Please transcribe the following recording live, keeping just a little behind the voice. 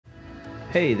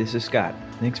Hey, this is Scott.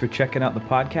 Thanks for checking out the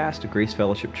podcast of Grace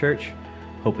Fellowship Church.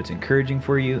 Hope it's encouraging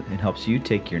for you and helps you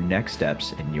take your next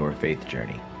steps in your faith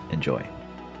journey. Enjoy.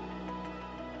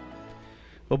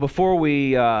 Well, before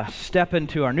we step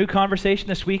into our new conversation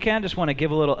this weekend, just want to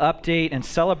give a little update and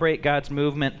celebrate God's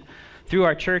movement through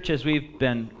our church as we've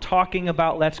been talking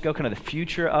about Let's Go, kind of the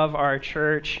future of our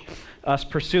church, us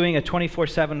pursuing a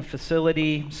 24/7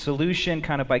 facility solution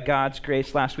kind of by God's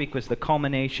grace. Last week was the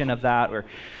culmination of that, where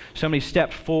somebody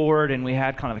stepped forward and we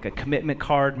had kind of like a commitment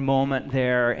card moment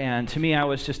there. And to me, I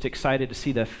was just excited to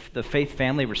see the faith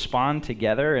family respond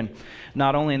together, and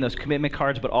not only in those commitment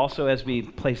cards, but also as we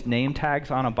placed name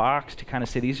tags on a box to kind of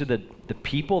say these are the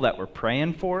people that we're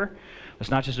praying for.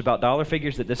 It's not just about dollar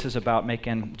figures, that this is about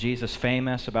making Jesus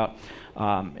famous, about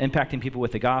impacting people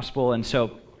with the gospel. And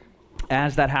so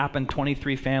as that happened,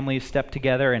 23 families stepped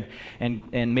together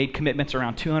and made commitments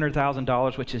around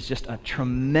 $200,000, which is just a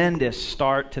tremendous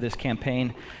start to this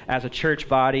campaign as a church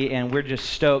body, and we're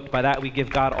just stoked by that. We give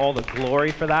God all the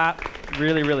glory for that.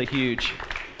 Really, really huge.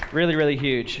 Really, really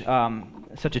huge.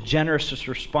 Such a generous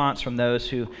response from those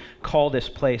who call this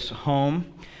place home.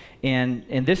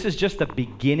 And this is just the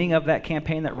beginning of that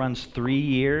campaign that runs 3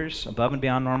 years, above and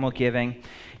beyond normal giving.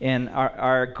 And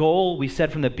our goal, we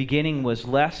said from the beginning, was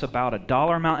less about a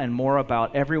dollar amount and more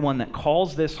about everyone that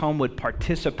calls this home would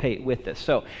participate with this.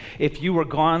 So if you were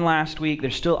gone last week,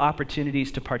 there's still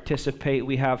opportunities to participate.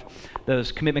 We have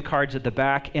those commitment cards at the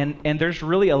back, and there's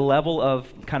really a level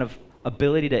of kind of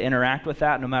ability to interact with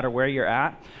that no matter where you're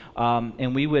at.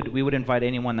 And we would invite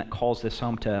anyone that calls this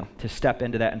home to step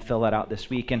into that and fill that out this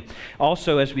week. And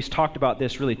also, as we talked about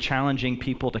this, really challenging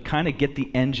people to kind of get the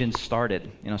engine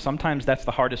started. You know, sometimes that's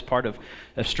the hardest part of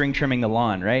string trimming the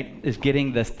lawn, right? Is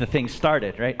getting the thing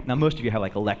started, right? Now, most of you have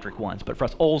like electric ones, but for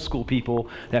us old school people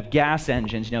that have gas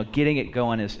engines, you know, getting it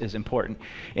going is important.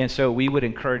 And so we would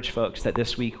encourage folks that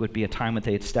this week would be a time when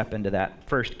they'd step into that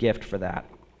first gift for that.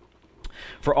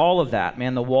 For all of that,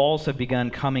 man, the walls have begun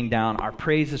coming down. Our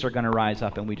praises are going to rise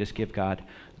up, and we just give God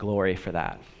glory for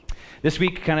that. This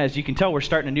week, kind of as you can tell, we're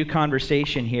starting a new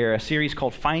conversation here, a series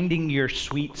called Finding Your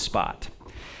Sweet Spot.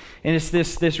 And it's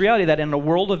this reality that in a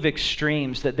world of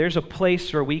extremes, that there's a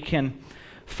place where we can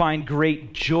find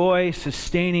great joy,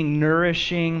 sustaining,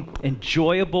 nourishing,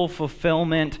 enjoyable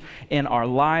fulfillment in our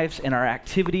lives, in our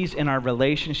activities, in our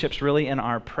relationships, really in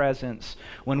our presence,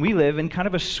 when we live in kind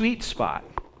of a sweet spot.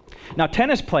 Now,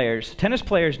 tennis players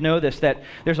know this, that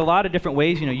there's a lot of different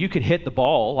ways, you know, you could hit the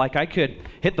ball. Like I could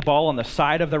hit the ball on the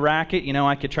side of the racket, you know,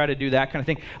 I could try to do that kind of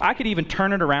thing. I could even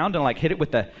turn it around and like hit it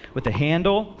with the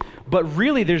handle. But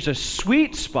really, there's a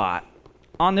sweet spot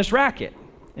on this racket.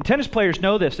 And tennis players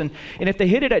know this, and if they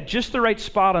hit it at just the right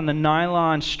spot on the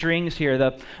nylon strings here,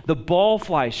 the ball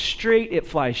flies straight, it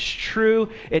flies true,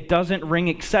 it doesn't ring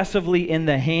excessively in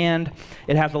the hand,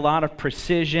 it has a lot of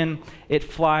precision, it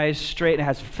flies straight, it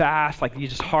has fast, like it's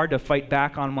just hard to fight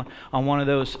back on one of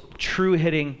those true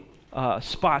hitting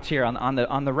spots here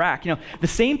on the rack. You know, the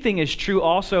same thing is true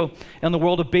also in the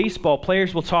world of baseball.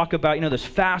 Players will talk about, you know, this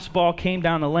fastball came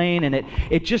down the lane and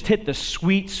it just hit the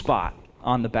sweet spot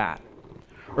on the bat.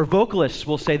 Or vocalists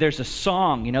will say there's a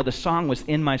song, you know, the song was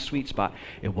in my sweet spot.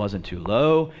 It wasn't too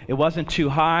low, it wasn't too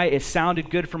high, it sounded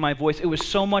good for my voice. It was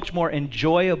so much more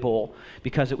enjoyable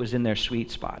because it was in their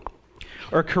sweet spot.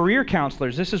 Or career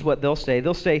counselors, this is what they'll say.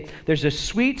 They'll say there's a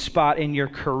sweet spot in your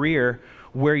career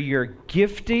where your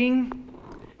gifting,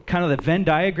 kind of the Venn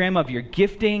diagram of your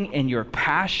gifting and your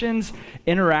passions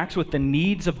interacts with the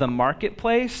needs of the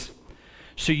marketplace.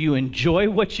 So you enjoy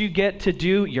what you get to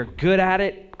do, you're good at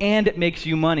it, and it makes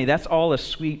you money. That's all a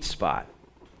sweet spot.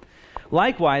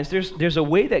 Likewise, there's a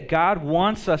way that God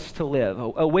wants us to live,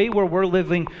 a way where we're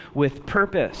living with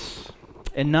purpose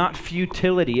and not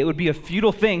futility. It would be a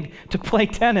futile thing to play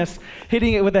tennis,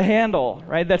 hitting it with a handle,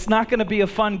 right? That's not going to be a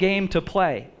fun game to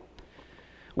play.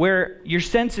 Where your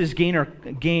senses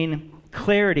gain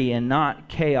clarity and not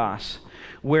chaos,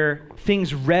 where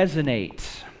things resonate.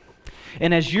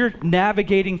 And as you're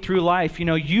navigating through life, you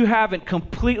know, you haven't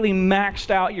completely maxed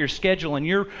out your schedule and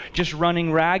you're just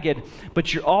running ragged,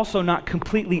 but you're also not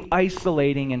completely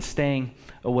isolating and staying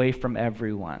away from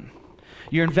everyone.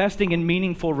 You're investing in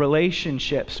meaningful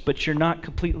relationships, but you're not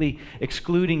completely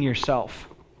excluding yourself.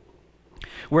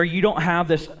 Where you don't have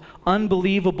this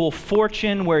unbelievable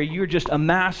fortune where you're just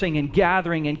amassing and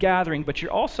gathering, but you're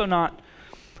also not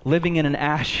living in an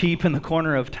ash heap in the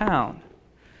corner of town.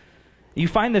 You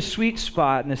find the sweet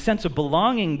spot and a sense of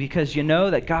belonging because you know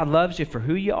that God loves you for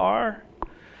who you are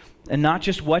and not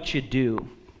just what you do.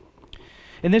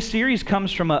 And this series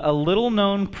comes from a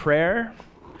little-known prayer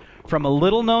from a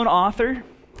little-known author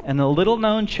and a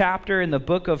little-known chapter in the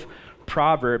book of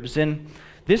Proverbs. And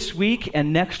this week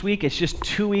and next week, it's just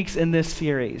 2 weeks in this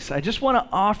series. I just want to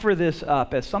offer this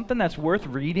up as something that's worth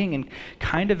reading and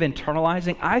kind of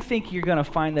internalizing. I think you're going to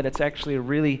find that it's actually a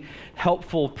really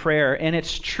helpful prayer, and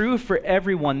it's true for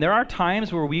everyone. There are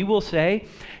times where we will say,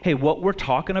 hey, what we're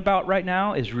talking about right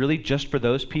now is really just for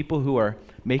those people who are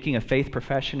making a faith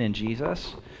profession in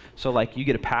Jesus. So like you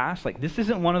get a pass. Like this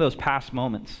isn't one of those pass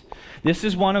moments. This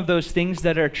is one of those things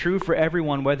that are true for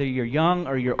everyone, whether you're young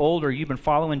or you're old or you've been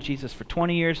following Jesus for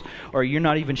 20 years or you're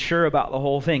not even sure about the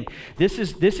whole thing. This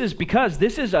is because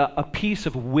this is a piece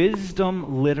of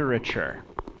wisdom literature.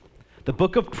 The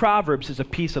book of Proverbs is a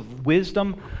piece of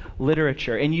wisdom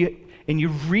literature. And you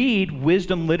read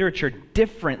wisdom literature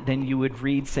different than you would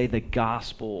read, say, the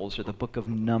Gospels or the book of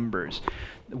Numbers.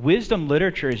 Wisdom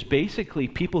literature is basically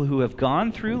people who have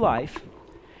gone through life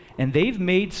and they've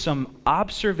made some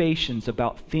observations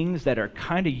about things that are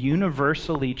kind of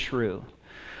universally true.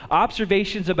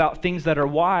 Observations about things that are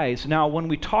wise. Now, when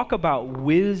we talk about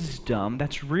wisdom,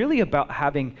 that's really about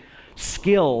having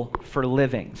skill for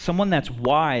living. Someone that's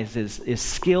wise is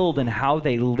skilled in how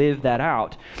they live that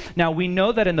out. Now, we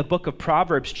know that in the book of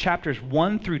Proverbs, chapters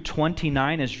 1 through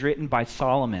 29 is written by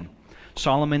Solomon.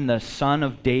 Solomon, the son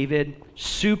of David,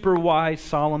 super wise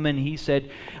Solomon. He said,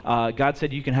 God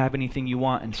said, you can have anything you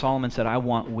want. And Solomon said, I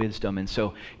want wisdom. And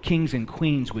so kings and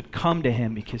queens would come to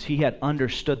him because he had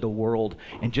understood the world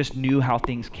and just knew how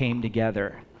things came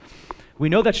together. We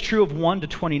know that's true of 1 to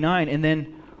 29. And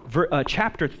then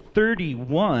chapter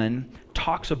 31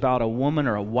 talks about a woman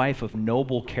or a wife of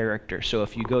noble character. So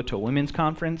if you go to a women's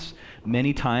conference,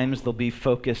 many times they'll be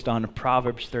focused on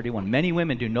Proverbs 31. Many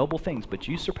women do noble things, but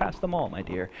you surpass them all, my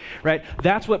dear. Right?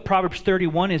 That's what Proverbs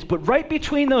 31 is. But right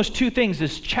between those two things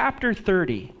is chapter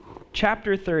 30.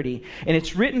 Chapter 30. And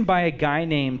it's written by a guy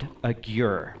named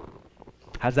Agur.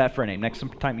 How's that for a name? Next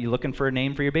time you're looking for a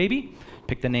name for your baby,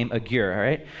 pick the name Agur, all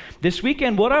right? This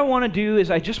weekend, what I want to do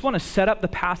is I just want to set up the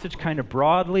passage kind of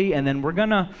broadly, and then we're going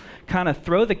to kind of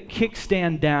throw the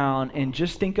kickstand down and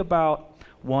just think about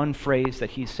one phrase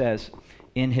that he says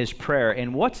in his prayer.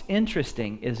 And what's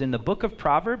interesting is in the book of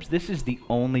Proverbs, this is the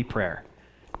only prayer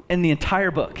in the entire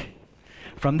book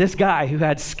from this guy who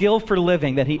had skill for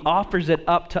living, that he offers it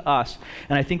up to us.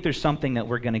 And I think there's something that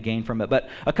we're going to gain from it. But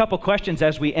a couple questions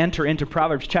as we enter into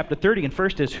Proverbs chapter 30. And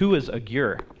first is, who is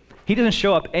Agur? He doesn't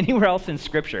show up anywhere else in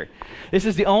Scripture. This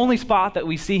is the only spot that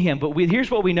we see him. But here's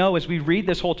what we know as we read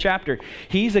this whole chapter.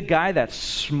 He's a guy that's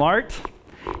smart.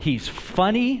 He's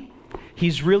funny.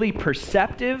 He's really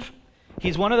perceptive.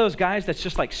 He's one of those guys that's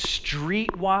just like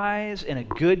streetwise in a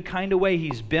good kind of way.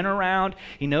 He's been around.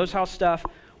 He knows how stuff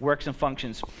works and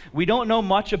functions. We don't know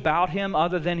much about him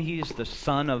other than he's the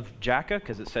son of Jacob,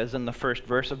 because it says in the first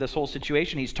verse of this whole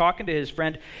situation, he's talking to his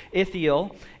friend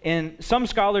Ithiel, and some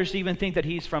scholars even think that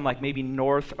he's from like maybe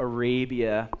North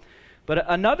Arabia. But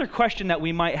another question that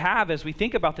we might have as we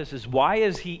think about this is, why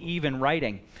is he even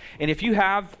writing? And if you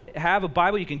have a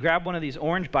Bible, you can grab one of these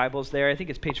orange Bibles there. I think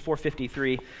it's page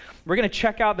 453. We're going to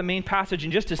check out the main passage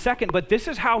in just a second, but this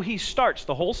is how he starts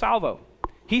the whole salvo.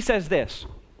 He says this.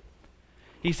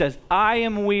 He says, I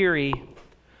am weary,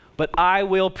 but I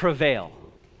will prevail.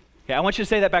 Okay, I want you to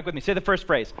say that back with me. Say the first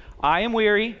phrase. I am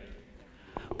weary,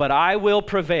 but I will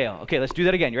prevail. Okay, let's do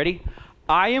that again. You ready?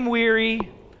 I am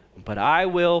weary, but I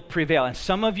will prevail. And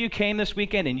some of you came this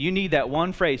weekend and you need that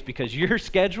one phrase because your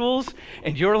schedules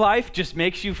and your life just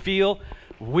makes you feel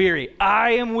weary.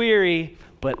 I am weary,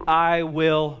 but I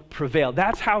will prevail.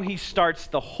 That's how he starts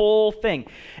the whole thing.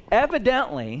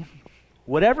 Evidently,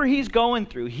 whatever he's going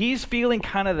through, he's feeling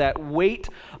kind of that weight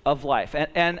of life.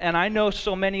 And I know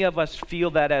so many of us feel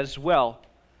that as well.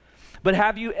 But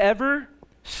have you ever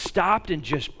stopped and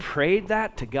just prayed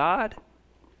that to God?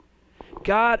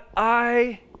 God,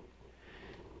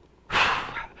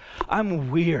 I'm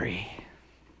weary.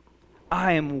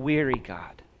 I am weary,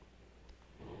 God.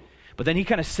 But then he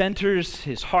kind of centers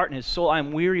his heart and his soul.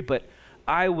 I'm weary, but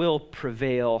I will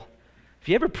prevail. Have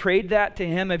you ever prayed that to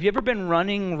him? Have you ever been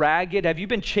running ragged? Have you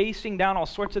been chasing down all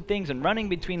sorts of things and running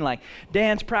between like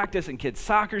dance practice and kids'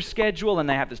 soccer schedule, and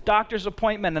I have this doctor's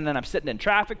appointment, and then I'm sitting in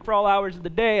traffic for all hours of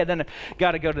the day, and then I've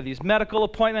got to go to these medical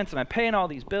appointments, and I'm paying all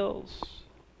these bills?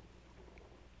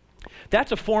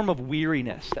 That's a form of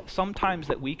weariness that sometimes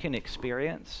that we can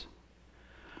experience,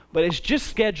 but it's just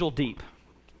schedule deep.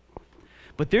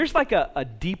 But there's like a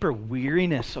deeper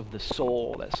weariness of the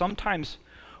soul that sometimes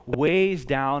weighs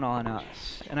down on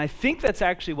us. And I think that's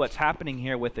actually what's happening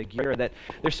here with Agur, that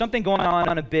there's something going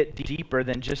on a bit deeper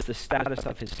than just the status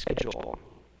of his schedule.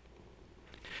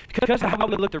 Because of how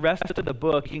we look the rest of the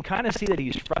book, you can kind of see that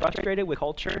he's frustrated with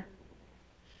culture.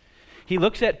 He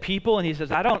looks at people and he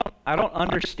says, I don't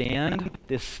understand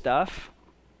this stuff.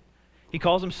 He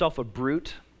calls himself a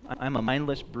brute. I'm a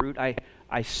mindless brute.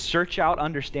 I search out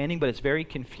understanding, but it's very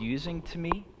confusing to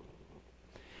me.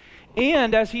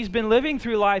 And as he's been living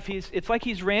through life, it's like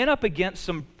he's ran up against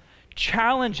some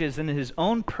challenges in his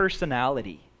own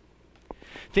personality.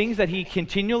 Things that he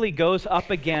continually goes up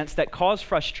against that cause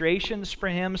frustrations for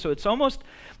him. So it's almost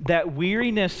that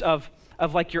weariness of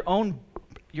like your own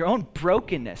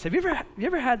brokenness. Have you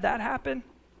ever had that happen?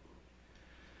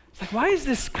 It's like, why is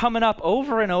this coming up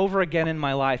over and over again in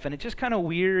my life? And it just kind of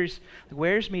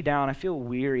wears me down. I feel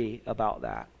weary about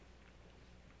that.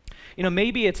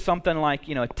 Maybe it's something like,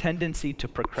 a tendency to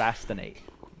procrastinate.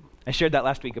 I shared that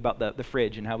last week about the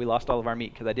fridge and how we lost all of our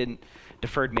meat because I didn't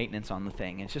deferred maintenance on the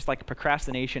thing. It's just like a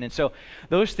procrastination. And so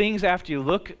those things, after you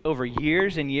look over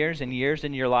years and years and years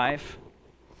in your life,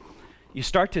 you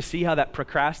start to see how that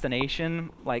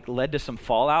procrastination led to some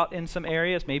fallout in some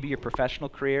areas, maybe your professional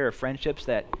career or friendships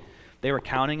that they were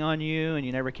counting on you and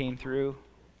you never came through.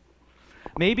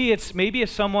 Maybe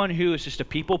it's someone who is just a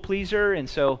people pleaser, and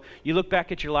so you look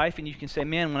back at your life and you can say,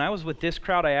 man, when I was with this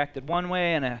crowd, I acted one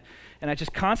way, and I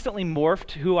just constantly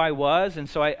morphed who I was, and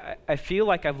so I feel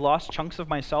like I've lost chunks of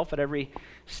myself at every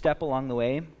step along the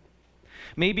way.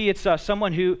 Maybe it's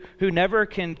someone who never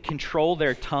can control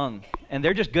their tongue, and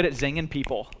they're just good at zinging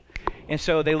people. And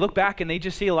so they look back and they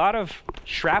just see a lot of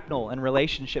shrapnel in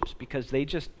relationships because they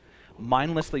just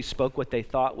mindlessly spoke what they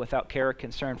thought without care or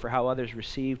concern for how others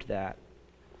received that.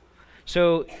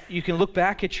 So you can look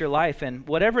back at your life, and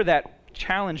whatever that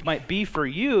challenge might be for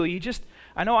you,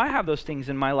 I know I have those things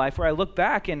in my life where I look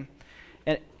back and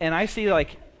I see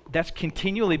that's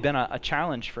continually been a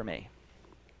challenge for me.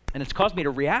 And it's caused me to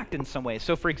react in some ways.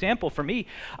 So for example, for me,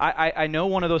 I know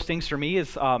one of those things for me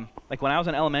is when I was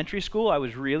in elementary school, I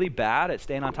was really bad at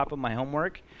staying on top of my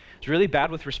homework. I was really bad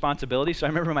with responsibility. So I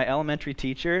remember my elementary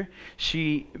teacher,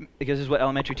 because this is what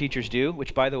elementary teachers do,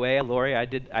 which by the way, Lori,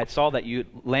 I saw that you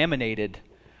laminated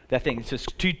that thing. It says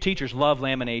teachers love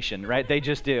lamination, right? They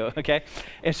just do, okay?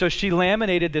 And so she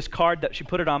laminated this card that she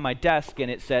put it on my desk, and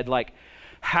it said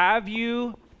have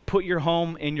you put your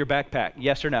home in your backpack?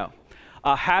 Yes or no?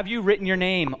 Have you written your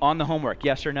name on the homework?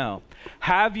 Yes or no?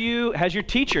 Has your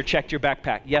teacher checked your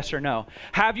backpack? Yes or no?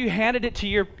 Have you handed it to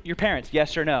your parents?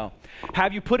 Yes or no?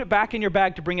 Have you put it back in your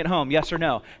bag to bring it home? Yes or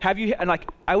no?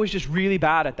 I was just really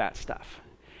bad at that stuff.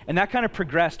 And that kind of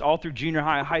progressed all through junior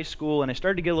high school, and I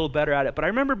started to get a little better at it. But I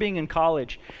remember being in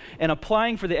college and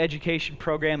applying for the education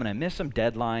program, and I missed some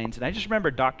deadlines. And I just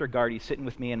remember Dr. Gardy sitting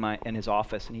with me in his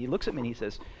office, and he looks at me and he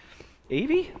says,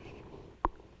 Avie,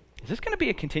 is this going to be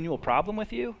a continual problem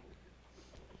with you?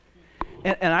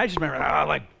 And I just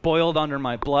remember, boiled under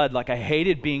my blood. I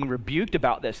hated being rebuked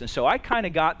about this. And so I kind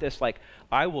of got this,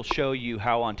 I will show you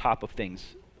how on top of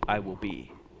things I will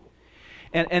be.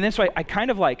 And then so I kind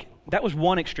of that was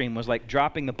one extreme, was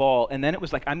dropping the ball. And then it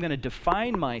was I'm going to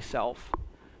define myself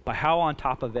by how on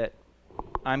top of it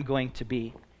I'm going to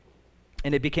be.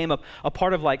 And it became a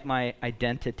part of my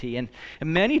identity. And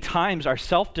many times our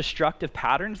self-destructive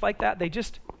patterns like that, they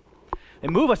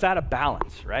move us out of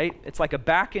balance, right? It's like a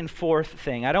back and forth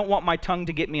thing. I don't want my tongue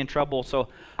to get me in trouble, so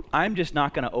I'm just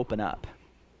not going to open up.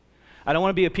 I don't want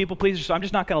to be a people pleaser, so I'm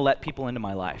just not going to let people into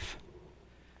my life.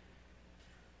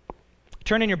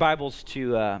 Turn in your Bibles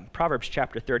to Proverbs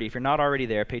chapter 30. If you're not already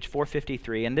there, page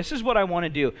 453. And this is what I want to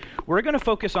do. We're going to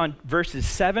focus on verses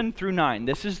 7 through 9.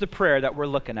 This is the prayer that we're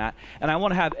looking at. And I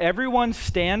want to have everyone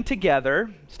stand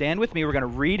together. Stand with me. We're going to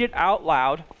read it out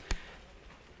loud.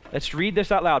 Let's read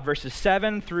this out loud, verses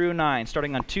 7 through 9,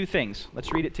 starting on two things.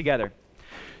 Let's read it together.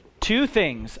 2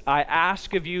 things I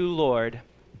ask of you, Lord,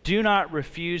 do not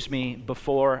refuse me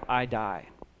before I die.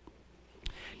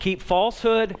 Keep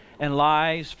falsehood and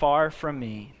lies far from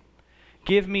me.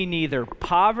 Give me neither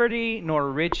poverty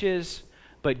nor riches,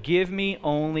 but give me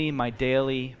only my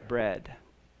daily bread.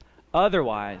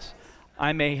 Otherwise,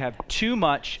 I may have too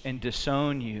much and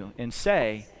disown you and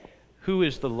say, who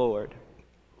is the Lord?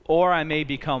 Or I may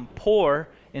become poor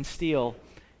and steal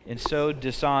and so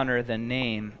dishonor the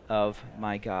name of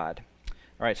my God.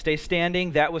 All right, stay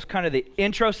standing. That was kind of the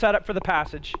intro setup for the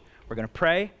passage. We're going to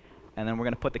pray, and then we're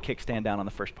going to put the kickstand down on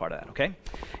the first part of that, okay?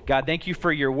 God, thank you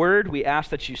for your word. We ask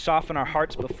that you soften our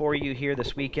hearts before you here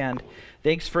this weekend.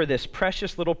 Thanks for this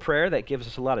precious little prayer that gives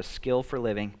us a lot of skill for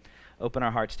living. Open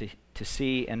our hearts to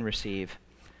see and receive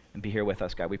and be here with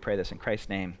us, God. We pray this in Christ's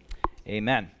name.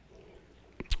 Amen.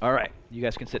 All right, you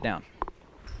guys can sit down.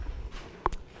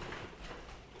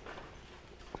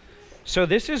 So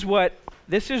this is what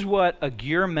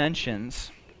Agur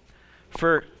mentions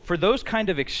for those kind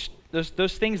of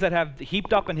those things that have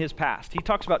heaped up in his past. He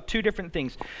talks about two different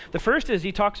things. The first is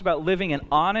he talks about living an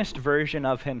honest version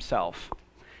of himself,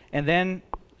 and then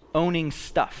owning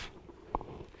stuff.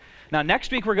 Now,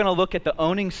 next week we're going to look at the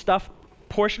owning stuff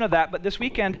portion of that, but this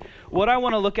weekend, what I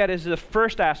want to look at is the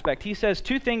first aspect. He says,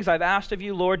 2 things I've asked of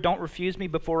you, Lord, don't refuse me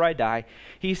before I die.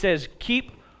 He says,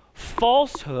 keep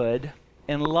falsehood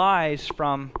and lies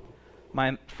far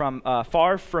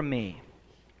from me.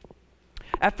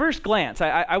 At first glance,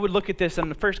 I would look at this, and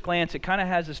at first glance, it kind of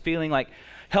has this feeling like,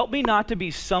 help me not to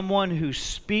be someone who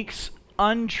speaks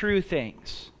untrue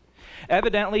things.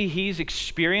 Evidently, he's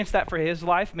experienced that for his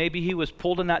life. Maybe he was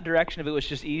pulled in that direction if it was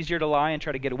just easier to lie and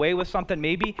try to get away with something.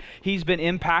 Maybe he's been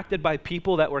impacted by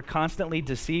people that were constantly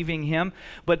deceiving him.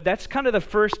 But that's kind of the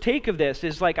first take of this,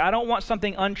 is like, I don't want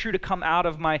something untrue to come out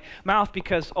of my mouth,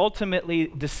 because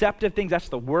ultimately deceptive things, that's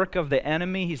the work of the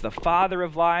enemy. He's the father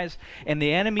of lies, and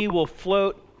the enemy will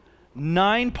float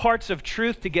 9 parts of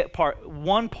truth to get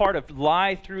 1 part of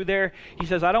lie through there. He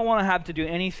says, I don't want to have to do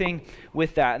anything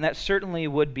with that. And that certainly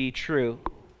would be true.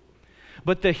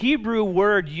 But the Hebrew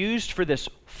word used for this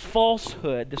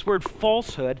falsehood, this word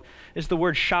falsehood, is the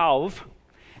word shav.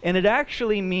 And it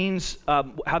actually means,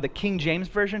 how the King James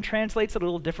Version translates it a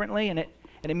little differently, and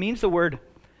it means the word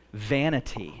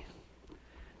vanity.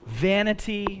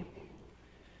 Vanity,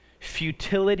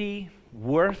 futility,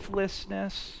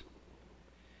 worthlessness.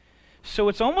 So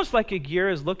it's almost like Agur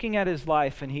is looking at his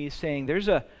life and he's saying, there's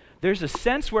a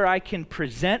sense where I can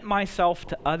present myself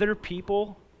to other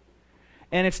people,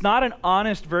 and it's not an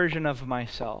honest version of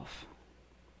myself.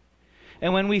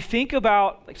 And when we think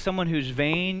about like someone who's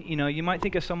vain, you might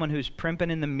think of someone who's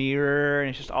primping in the mirror and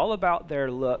it's just all about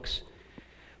their looks.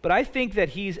 But I think that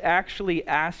he's actually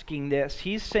asking this.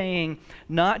 He's saying,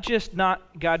 not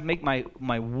God, make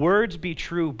my words be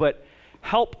true, but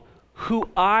help who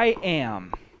I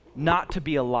am not to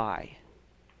be a lie.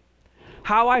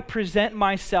 How I present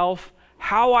myself,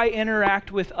 how I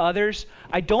interact with others,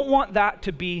 I don't want that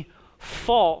to be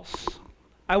false.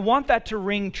 I want that to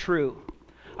ring true.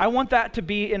 I want that to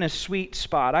be in a sweet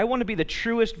spot. I want to be the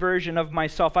truest version of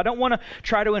myself. I don't want to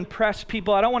try to impress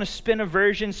people. I don't want to spin a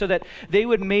version so that they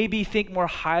would maybe think more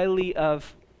highly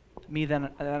of me than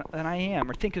I am,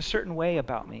 or think a certain way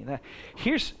about me.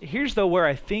 Here's though where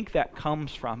I think that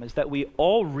comes from, is that we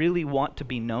all really want to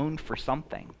be known for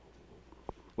something.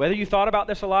 Whether you thought about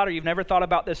this a lot or you've never thought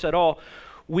about this at all,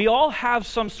 we all have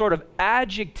some sort of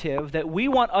adjective that we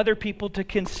want other people to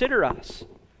consider us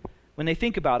when they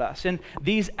think about us. And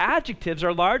these adjectives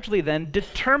are largely then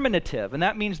determinative, and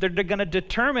that means they're going to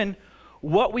determine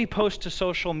what we post to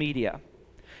social media.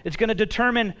 It's going to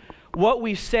determine what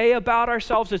we say about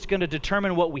ourselves. It's going to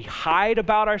determine what we hide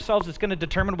about ourselves. It's going to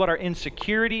determine what our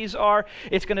insecurities are.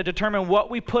 It's going to determine what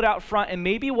we put out front, and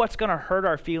maybe what's going to hurt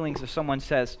our feelings if someone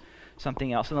says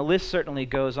something else. And the list certainly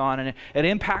goes on, and it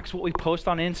impacts what we post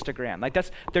on Instagram.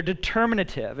 They're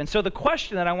determinative. And so the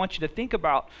question that I want you to think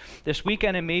about this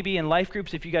weekend, and maybe in life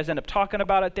groups if you guys end up talking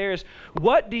about it there, is,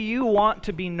 what do you want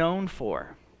to be known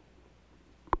for?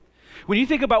 When you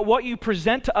think about what you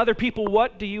present to other people,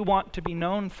 what do you want to be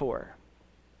known for?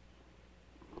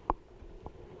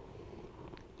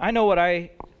 I know what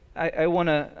I want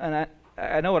to, and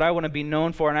I know what I want to be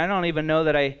known for, and I don't even know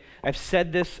that I've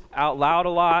said this out loud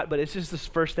a lot, but it's just this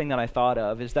first thing that I thought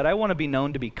of, is that I want to be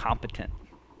known to be competent.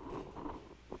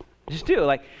 I just do.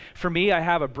 Like, for me, I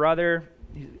have a brother,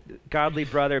 godly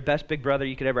brother, best big brother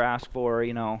you could ever ask for,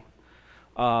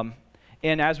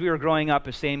 and as we were growing up,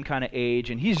 the same kind of age,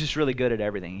 and he's just really good at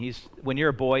everything. When you're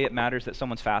a boy, it matters that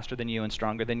someone's faster than you and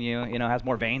stronger than you, has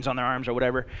more veins on their arms or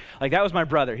whatever. Like, that was my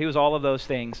brother. He was all of those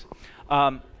things.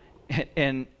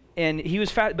 And he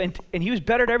was fat, and he was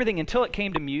better at everything until it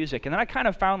came to music. And then I kind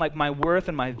of found like my worth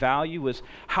and my value was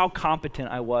how competent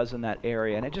I was in that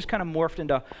area. And it just kind of morphed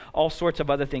into all sorts of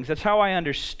other things. That's how I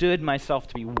understood myself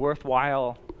to be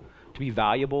worthwhile, to be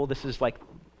valuable. This is like,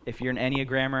 if you're an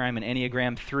Enneagrammer, I'm an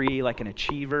Enneagram 3, like an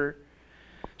achiever.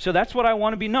 So that's what I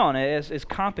want to be known as, is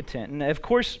competent. And of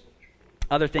course,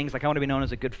 other things, like I want to be known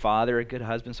as a good father, a good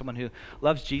husband, someone who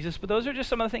loves Jesus. But those are just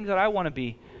some of the things that I want to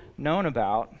be known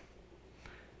about.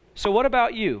 So what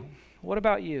about you? What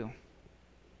about you?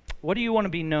 What do you want to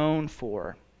be known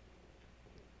for?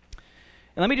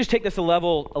 And let me just take this a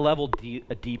level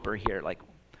deeper here. Like,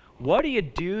 what do you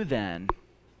do then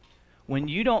when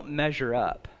you don't measure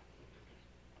up?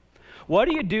 What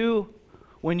do you do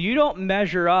when you don't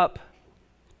measure up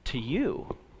to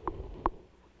you?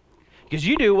 Because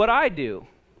you do what I do.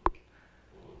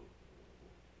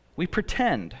 We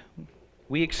pretend,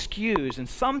 we excuse, and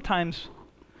sometimes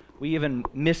We even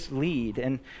mislead.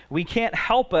 And we can't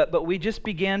help it, but we just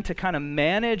begin to kind of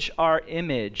manage our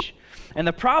image. And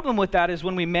the problem with that is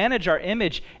when we manage our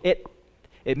image,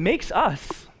 it makes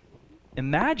us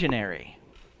imaginary.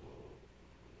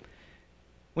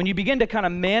 When you begin to kind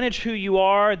of manage who you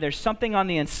are, there's something on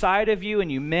the inside of you,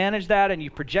 and you manage that, and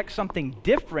you project something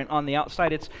different on the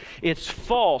outside. It's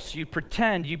false. You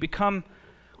pretend. You become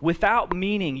without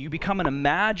meaning. You become an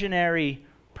imaginary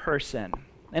person.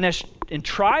 And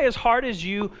try as hard as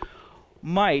you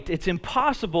might, it's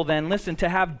impossible then, listen, to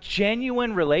have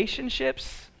genuine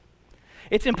relationships.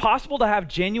 It's impossible to have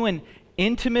genuine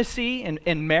intimacy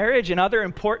in marriage and other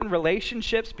important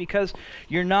relationships because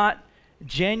you're not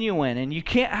genuine. And you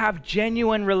can't have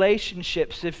genuine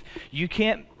relationships if you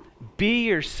can't be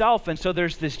yourself. And so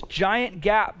there's this giant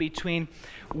gap between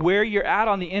where you're at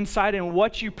on the inside and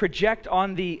what you project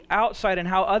on the outside and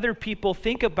how other people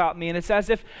think about me. And it's as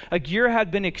if Agur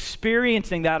had been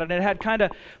experiencing that, and it had kind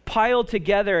of piled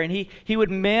together, and he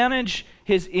would manage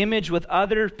his image with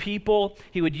other people.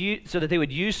 He would use so that they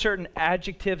would use certain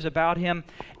adjectives about him.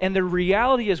 And the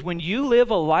reality is, when you live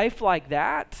a life like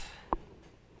that,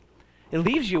 it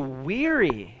leaves you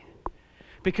weary,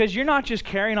 because you're not just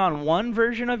carrying on one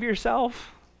version of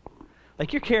yourself,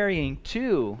 like you're carrying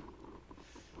 2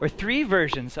 or 3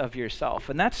 versions of yourself.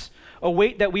 And that's a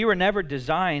weight that we were never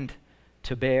designed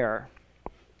to bear.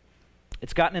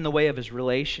 It's gotten in the way of his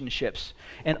relationships.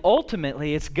 And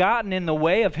ultimately, it's gotten in the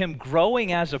way of him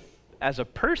growing as a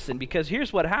person, because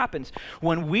here's what happens.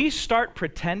 When we start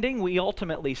pretending, we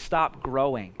ultimately stop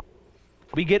growing.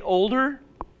 We get older,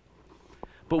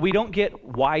 but we don't get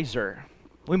wiser.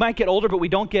 We might get older, but we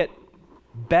don't get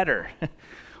better.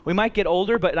 We might get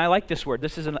older, but, and I like this word.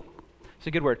 It's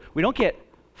a good word. We don't get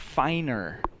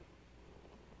finer.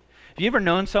 Have you ever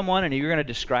known someone and you're going to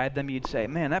describe them, you'd say,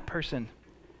 man, that person,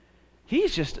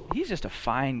 he's just a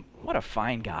fine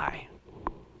guy.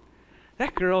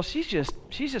 That girl, she's just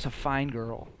a fine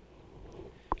girl.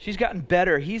 She's gotten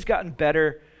better. He's gotten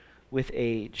better with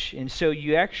age. And so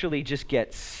you actually just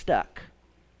get stuck.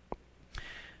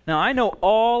 Now, I know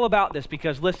all about this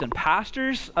because, listen,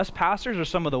 us pastors are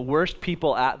some of the worst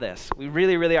people at this. We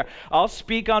really, really are. I'll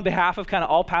speak on behalf of kind of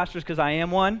all pastors because I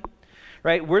am one,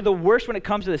 right? We're the worst when it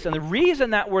comes to this. And the reason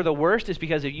that we're the worst is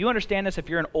because if you understand this, if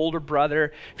you're an older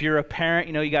brother, if you're a parent,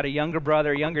 you got a younger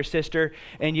brother, a younger sister,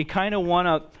 and you kind of want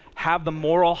to have the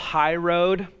moral high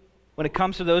road when it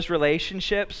comes to those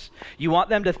relationships, you want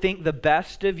them to think the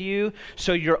best of you,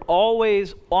 so you're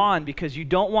always on because you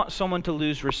don't want someone to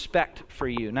lose respect for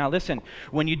you. Now listen,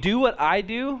 when you do what I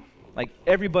do, like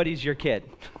everybody's your kid.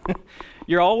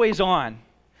 You're always on.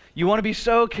 You want to be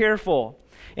so careful.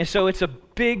 And so it's a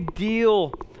big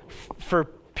deal for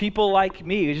people like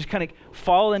me who just kind of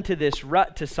fall into this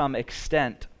rut to some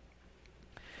extent.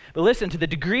 But listen, to the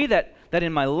degree that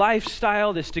in my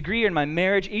lifestyle, this degree in my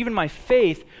marriage, even my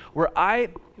faith, where I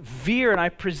veer and I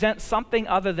present something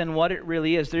other than what it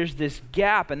really is, there's this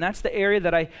gap, and that's the area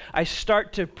that I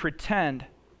start to pretend.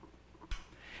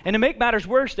 And to make matters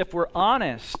worse, if we're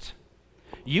honest,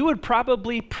 you would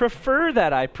probably prefer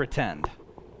that I pretend.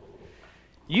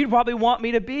 You'd probably want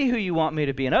me to be who you want me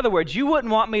to be. In other words, you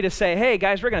wouldn't want me to say, hey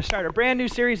guys, we're going to start a brand new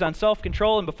series on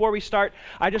self-control, and before we start,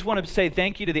 I just want to say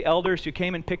thank you to the elders who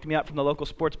came and picked me up from the local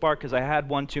sports bar because I had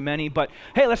one too many, but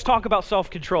hey, let's talk about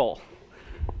self-control.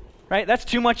 Right? That's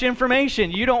too much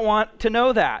information. You don't want to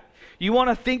know that. You want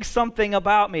to think something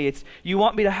about me. You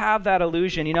want me to have that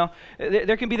illusion.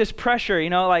 There can be this pressure.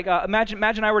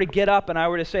 Imagine I were to get up and I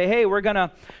were to say, hey, we're going to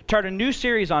start a new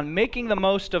series on making the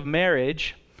most of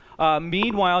marriage.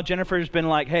 Meanwhile, Jennifer's been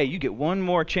like, hey, you get one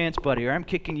more chance, buddy, or I'm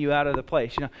kicking you out of the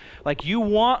place. You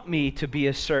want me to be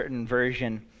a certain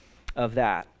version of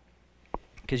that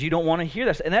because you don't want to hear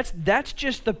this. And that's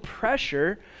just the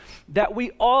pressure that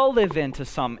we all live in to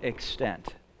some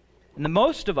extent. And the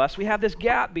most of us, we have this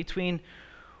gap between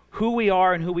who we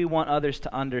are and who we want others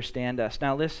to understand us.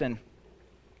 Now listen,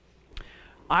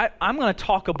 I'm going to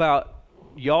talk about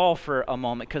y'all for a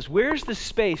moment, because where's the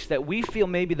space that we feel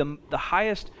maybe the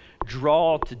highest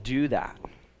draw to do that?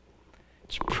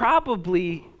 It's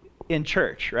probably in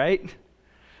church, right?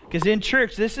 Because in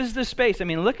church, this is the space. I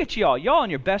mean, look at y'all on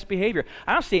your best behavior.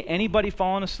 I don't see anybody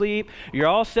falling asleep. You're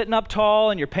all sitting up tall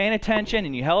and you're paying attention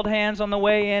and you held hands on the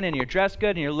way in and you're dressed good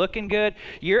and you're looking good.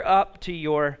 You're up to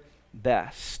your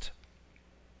best.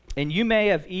 And you may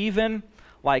have even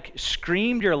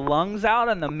screamed your lungs out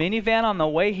in the minivan on the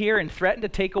way here and threatened to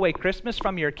take away Christmas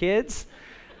from your kids.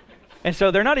 And so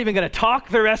they're not even going to talk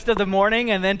the rest of the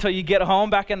morning and then till you get home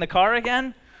back in the car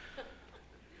again.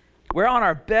 We're on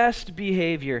our best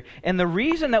behavior. And the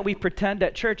reason that we pretend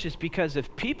at church is because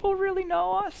if people really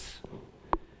know us,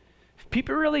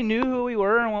 people really knew who we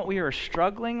were and what we were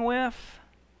struggling with,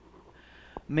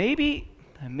 maybe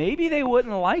they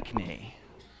wouldn't like me.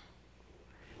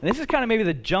 And this is kind of maybe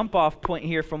the jump off point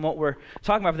here from what we're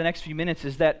talking about for the next few minutes,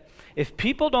 is that if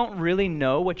people don't really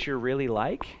know what you're really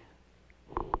like,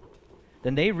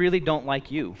 then they really don't like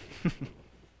you.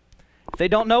 If they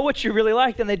don't know what you really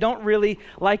like, then they don't really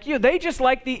like you. They just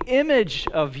like the image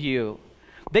of you.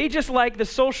 They just like the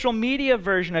social media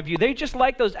version of you. They just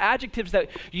like those adjectives that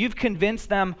you've convinced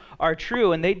them are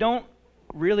true, and they don't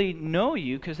really know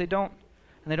you because they don't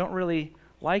really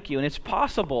like you. And it's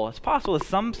possible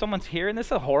that someone's here, and this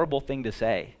is a horrible thing to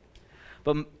say,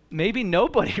 but maybe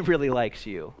nobody really likes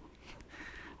you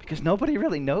because nobody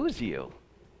really knows you.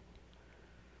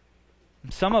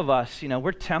 And some of us,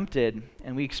 we're tempted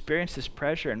and we experience this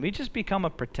pressure and we just become a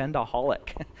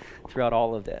pretendaholic throughout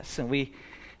all of this. And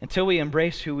until we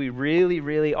embrace who we really,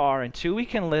 really are, until we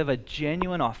can live a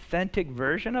genuine, authentic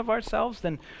version of ourselves,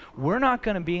 then we're not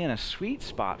going to be in a sweet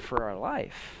spot for our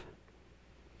life.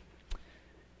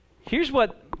 Here's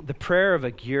what the prayer of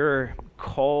Agur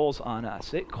calls on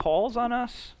us. It calls on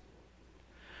us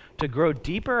to grow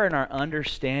deeper in our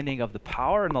understanding of the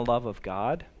power and the love of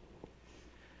God,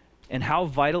 and how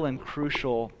vital and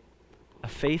crucial a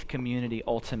faith community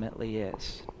ultimately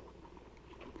is.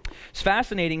 It's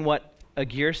fascinating what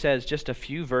Agur says just a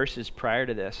few verses prior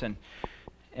to this, and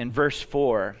in verse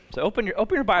 4. So open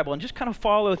your Bible and just kind of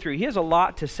follow through. He has a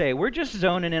lot to say. We're just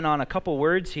zoning in on a couple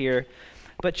words here,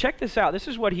 but check this out. This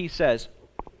is what he says.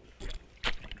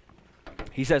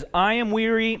 He says, I am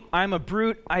weary, I'm a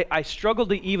brute, I struggle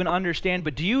to even understand,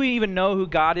 but do you even know who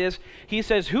God is? He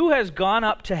says, who has gone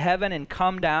up to heaven and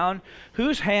come down?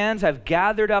 Whose hands have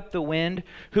gathered up the wind?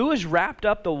 Who has wrapped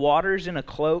up the waters in a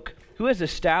cloak? Who has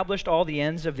established all the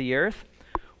ends of the earth?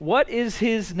 What is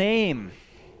his name?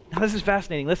 Now this is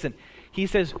fascinating. Listen, he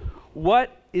says,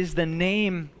 what is the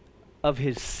name of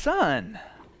his son?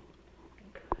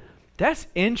 That's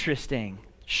interesting.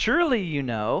 Surely you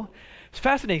know. It's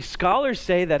fascinating. Scholars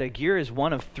say that Agur is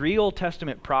one of 3 Old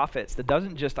Testament prophets that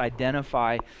doesn't just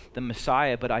identify the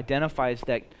Messiah, but identifies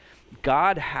that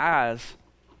God has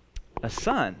a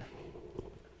son.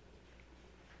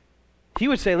 He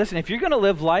would say, listen, if you're going to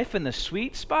live life in the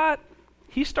sweet spot,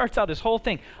 he starts out his whole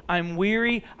thing. I'm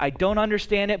weary, I don't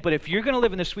understand it, but if you're going to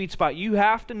live in the sweet spot, you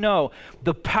have to know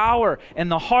the power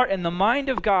and the heart and the mind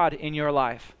of God in your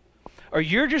life. Or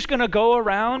you're just going to go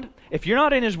around, if you're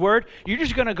not in his word, you're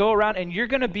just going to go around and you're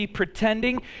going to be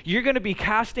pretending, you're going to be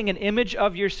casting an image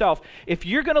of yourself. If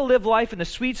you're going to live life in the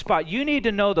sweet spot, you need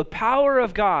to know the power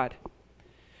of God.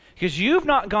 Because you've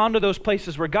not gone to those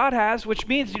places where God has, which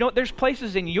means, there's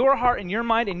places in your heart and your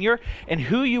mind and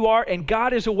who you are, and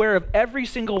God is aware of every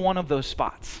single one of those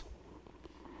spots.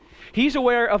 He's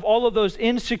aware of all of those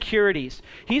insecurities.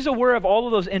 He's aware of all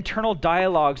of those internal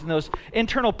dialogues and those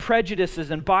internal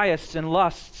prejudices and biases and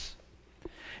lusts.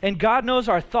 And God knows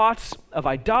our thoughts of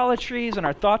idolatries and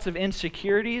our thoughts of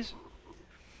insecurities.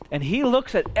 And he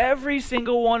looks at every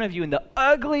single one of you in the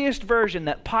ugliest version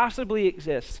that possibly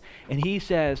exists. And he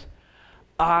says,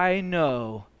 I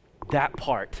know that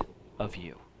part of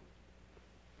you.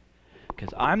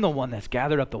 Because I'm the one that's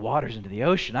gathered up the waters into the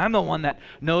ocean. I'm the one that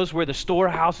knows where the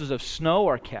storehouses of snow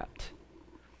are kept.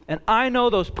 And I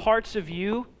know those parts of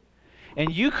you,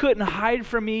 and you couldn't hide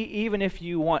from me even if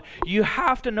you want. You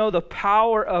have to know the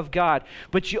power of God,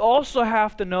 but you also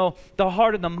have to know the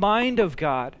heart and the mind of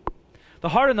God. The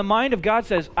heart and the mind of God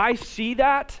says, I see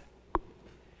that,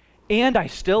 and I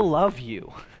still love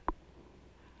you.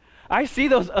 I see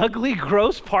those ugly,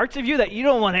 gross parts of you that you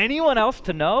don't want anyone else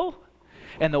to know.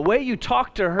 And the way you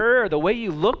talked to her, or the way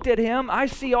you looked at him, I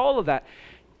see all of that.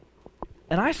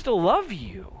 And I still love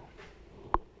you.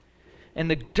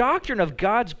 And the doctrine of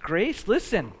God's grace,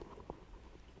 listen,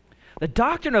 the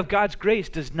doctrine of God's grace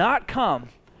does not come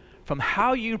from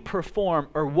how you perform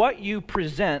or what you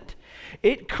present.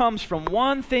 It comes from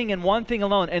one thing and one thing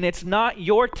alone, and it's not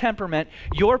your temperament,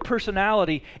 your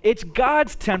personality. It's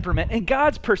God's temperament and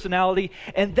God's personality,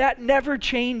 and that never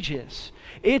changes.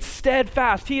 It's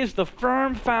steadfast. He is the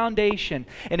firm foundation.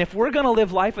 And if we're going to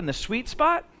live life in the sweet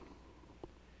spot,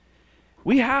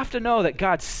 we have to know that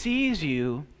God sees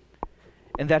you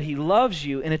and that he loves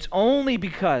you, and it's only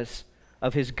because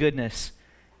of his goodness.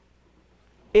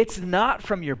 It's not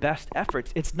from your best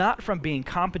efforts. It's not from being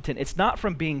competent. It's not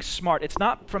from being smart. It's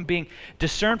not from being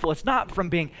discernful. It's not from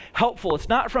being helpful. It's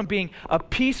not from being a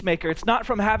peacemaker. It's not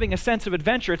from having a sense of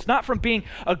adventure. It's not from being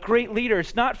a great leader.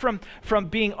 It's not from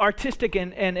being artistic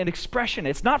and expression.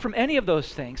 It's not from any of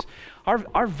those things.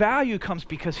 Our value comes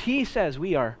because he says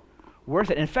we are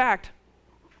worth it. In fact,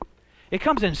 it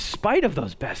comes in spite of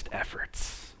those best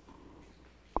efforts.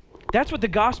 That's what the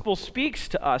gospel speaks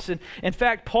to us. And in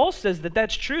fact, Paul says that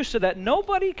that's true so that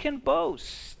nobody can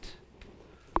boast.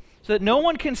 So that no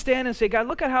one can stand and say, God,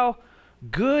 look at how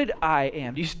good I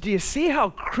am. Do you see how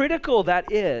critical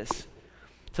that is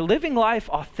to living life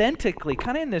authentically,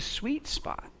 kind of in this sweet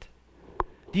spot?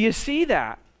 Do you see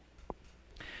that?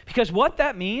 Because what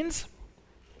that means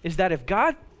is that if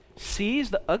God sees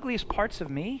the ugliest parts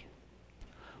of me,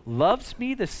 loves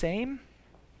me the same,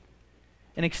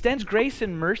 and extends grace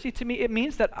and mercy to me, it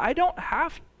means that I don't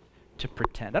have to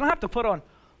pretend. I don't have to put on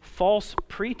false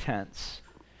pretense.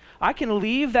 I can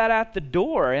leave that at the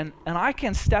door, and I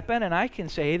can step in and I can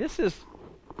say, hey, this is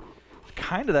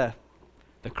kind of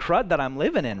the crud that I'm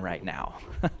living in right now.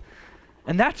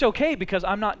 And that's okay because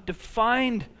I'm not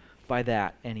defined by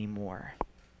that anymore.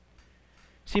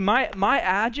 See, my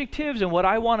adjectives and what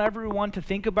I want everyone to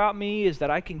think about me is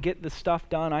that I can get the stuff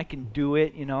done, I can do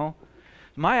it, you know.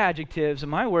 My adjectives and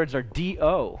my words are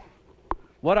D-O,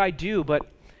 what I do, but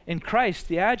in Christ,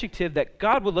 the adjective that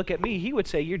God would look at me, he would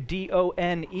say, you're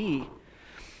D-O-N-E.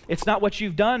 It's not what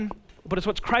you've done, but it's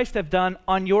what Christ have done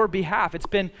on your behalf. It's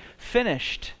been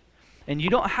finished, and you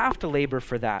don't have to labor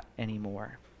for that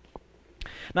anymore.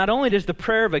 Not only does the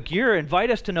prayer of Agur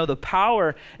invite us to know the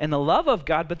power and the love of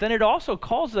God, but then it also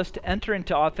calls us to enter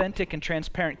into authentic and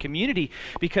transparent community,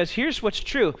 because here's what's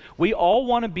true. We all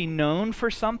want to be known for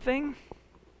something.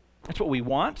 That's what we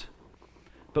want.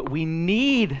 But we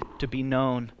need to be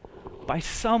known by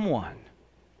someone.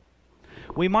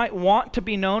 We might want to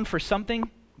be known for something,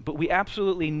 but we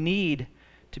absolutely need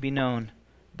to be known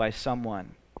by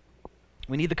someone.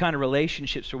 We need the kind of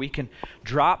relationships where we can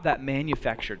drop that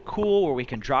manufactured cool, where we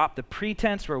can drop the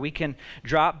pretense, where we can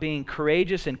drop being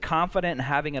courageous and confident and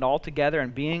having it all together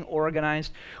and being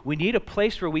organized. We need a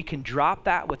place where we can drop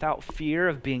that without fear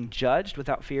of being judged,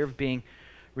 without fear of being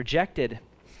rejected.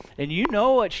 And you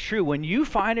know it's true. When you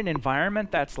find an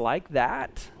environment that's like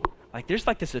that, like there's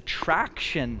like this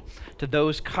attraction to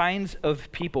those kinds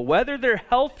of people, whether they're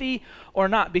healthy or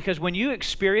not, because when you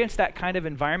experience that kind of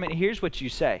environment, here's what you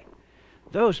say.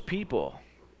 Those people,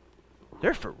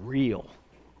 they're for real.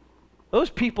 Those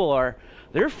people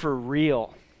they're for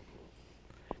real.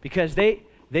 Because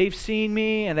they've seen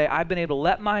me and I've been able to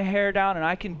let my hair down and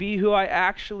I can be who I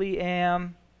actually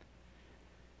am.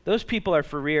 Those people are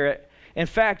for real. In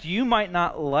fact, you might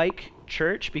not like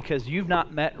church because you've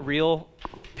not met real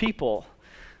people.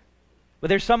 But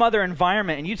there's some other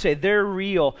environment and you'd say they're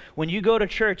real. When you go to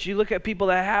church, you look at people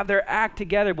that have their act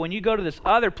together. But when you go to this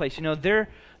other place, you know, they're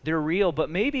real. But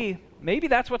maybe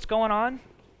that's what's going on.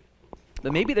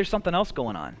 But maybe there's something else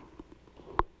going on.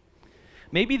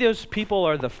 Maybe those people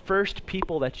are the first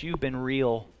people that you've been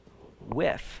real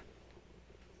with.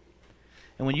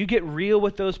 And when you get real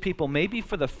with those people, maybe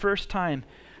for the first time,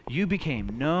 you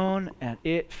became known and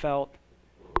it felt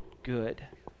good.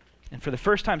 And for the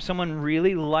first time, someone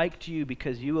really liked you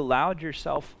because you allowed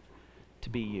yourself to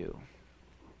be you.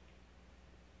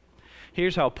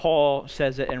 Here's how Paul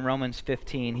says it in Romans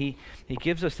 15. He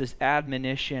gives us this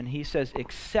admonition. He says,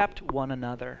 accept one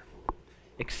another.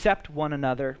 Accept one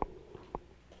another.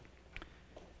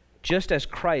 Just as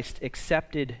Christ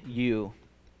accepted you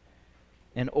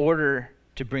in order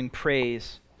to bring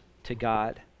praise to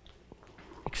God.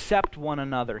 Accept one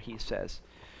another, he says.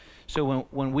 So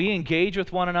when we engage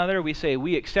with one another, we say,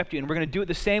 we accept you. And we're going to do it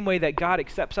the same way that God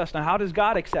accepts us. Now, how does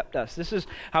God accept us? This is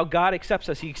how God accepts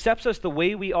us. He accepts us the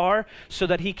way we are so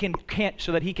that he can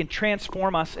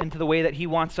transform us into the way that he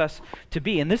wants us to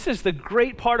be. And this is the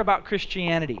great part about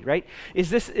Christianity, right?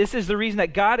 This is the reason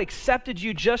that God accepted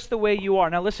you just the way you are.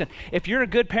 Now, listen, if you're a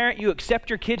good parent, you accept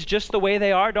your kids just the way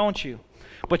they are, don't you?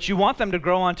 But you want them to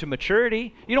grow onto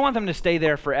maturity. You don't want them to stay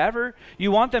there forever.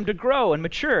 You want them to grow and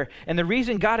mature. And the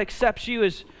reason God accepts you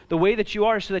is the way that you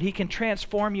are so that he can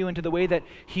transform you into the way that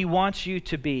he wants you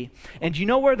to be. And you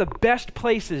know where the best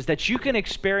places that you can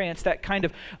experience that kind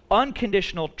of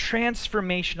unconditional,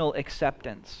 transformational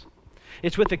acceptance?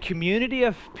 It's with a community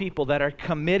of people that are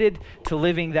committed to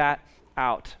living that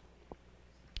out.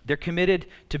 They're committed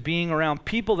to being around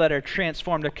people that are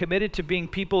transformed. They're committed to being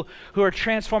people who are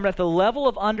transformed at the level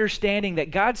of understanding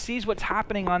that God sees what's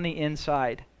happening on the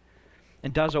inside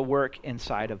and does a work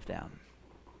inside of them.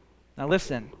 Now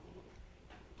listen,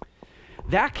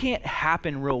 that can't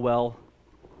happen real well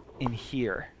in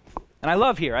here. And I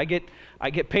love here. I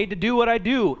get paid to do what I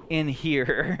do in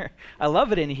here. I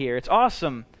love it in here. It's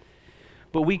awesome.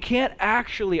 But we can't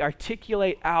actually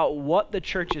articulate out what the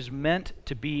church is meant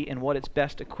to be and what it's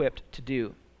best equipped to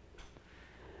do.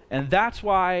 And that's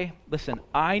why, listen,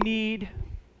 I need,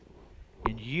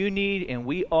 and you need, and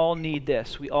we all need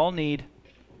this. We all need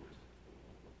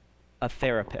a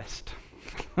therapist.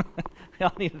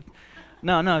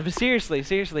 No, but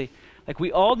seriously. Like,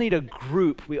 we all need a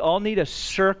group. We all need a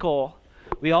circle.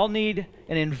 We all need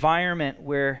an environment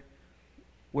where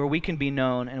we can be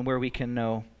known and where we can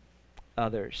know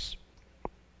others,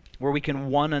 where we can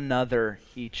one another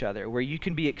each other, where you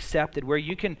can be accepted, where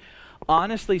you can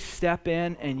honestly step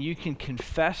in and you can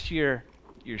confess your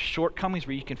shortcomings,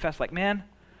 where you confess, like, man,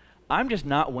 I'm just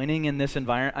not winning in this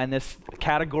environment, in this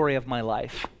category of my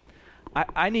life.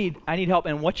 I need help.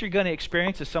 And what you're going to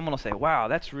experience is someone will say, wow,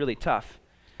 that's really tough.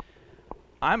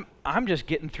 I'm just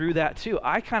getting through that too.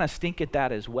 I kind of stink at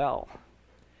that as well.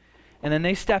 And then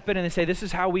they step in and they say, this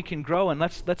is how we can grow, and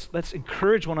let's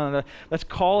encourage one another. Let's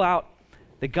call out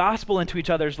the gospel into each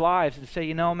other's lives and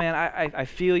say, man, I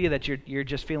feel you that you're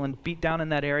just feeling beat down in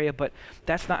that area, but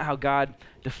that's not how God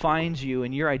defines you,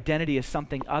 and your identity is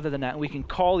something other than that. And we can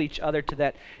call each other to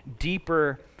that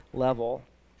deeper level.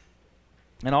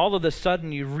 And all of a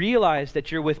sudden you realize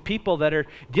that you're with people that are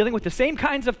dealing with the same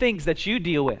kinds of things that you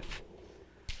deal with.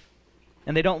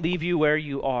 And they don't leave you where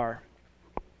you are.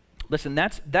 Listen,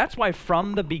 that's why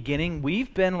from the beginning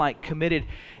we've been like committed,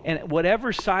 and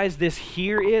whatever size this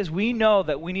here is, we know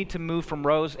that we need to move from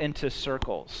rows into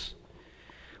circles.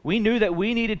 We knew that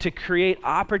we needed to create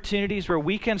opportunities where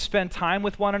we can spend time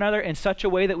with one another in such a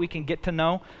way that we can get to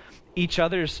know each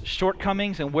other's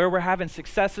shortcomings and where we're having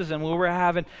successes and where we're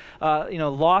having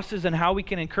losses, and how we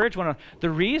can encourage one another. The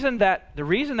reason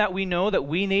that we know that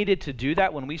we needed to do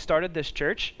that when we started this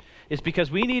church is because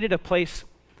we needed a place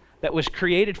that was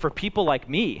created for people like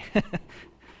me.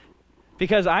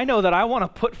 Because I know that I want to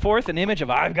put forth an image of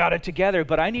I've got it together,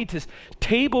 but I need to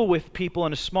table with people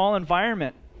in a small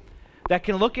environment that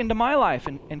can look into my life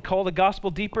and call the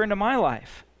gospel deeper into my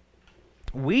life.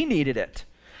 We needed it.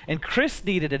 And Chris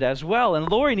needed it as well, and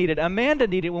Lori needed it, Amanda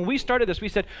needed it. When we started this, we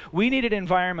said we needed an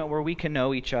environment where we can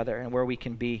know each other and where we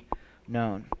can be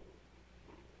known.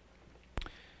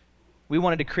 We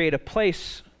wanted to create a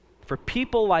place for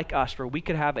people like us where we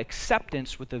could have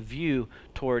acceptance with a view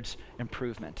towards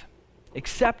improvement.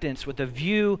 Acceptance with a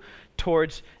view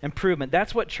towards improvement.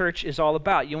 That's what church is all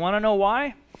about. You want to know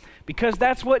why? Because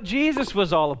that's what Jesus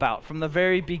was all about from the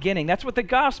very beginning. That's what the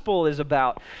gospel is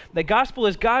about. The gospel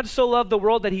is God so loved the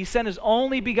world that he sent his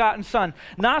only begotten son,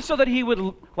 not so that he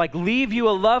would leave you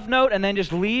a love note and then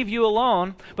just leave you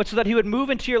alone, but so that he would move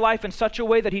into your life in such a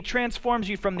way that he transforms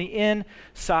you from the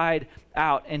inside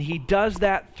out. And he does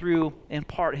that through, in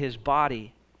part, his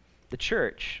body, the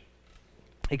church.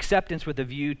 Acceptance with a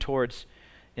view towards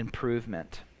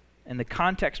improvement. And the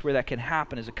context where that can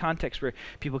happen is a context where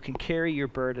people can carry your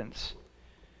burdens,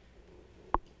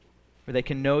 where they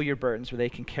can know your burdens, where they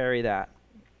can carry that,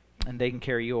 and they can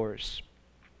carry yours.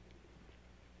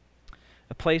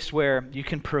 A place where you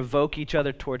can provoke each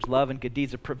other towards love and good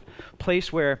deeds. A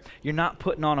place where you're not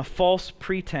putting on a false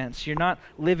pretense. You're not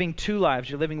living two lives.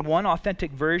 You're living one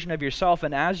authentic version of yourself.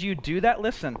 And as you do that,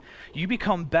 listen, you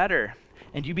become better,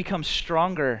 and you become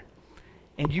stronger,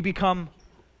 and you become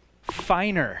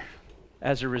finer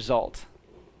as a result.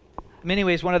 In many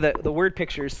ways, one of the word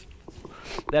pictures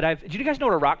that do you guys know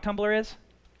what a rock tumbler is?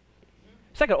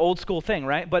 It's like an old school thing,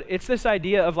 right? But it's this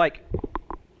idea of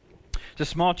it's a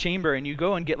small chamber, and you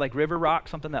go and get river rock,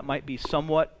 something that might be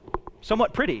somewhat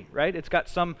pretty, right? It's got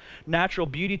some natural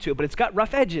beauty to it, but it's got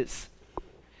rough edges.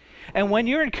 And when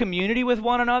you're in community with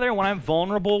one another, when I'm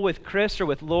vulnerable with Chris or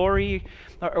with Lori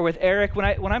or with Eric,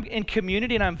 when I'm in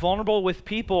community and I'm vulnerable with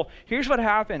people, here's what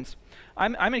happens.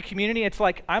 I'm in community, it's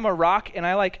like I'm a rock, and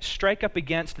I strike up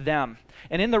against them.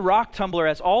 And in the rock tumbler,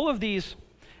 as all of these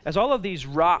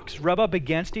rocks rub up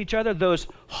against each other, those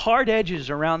hard edges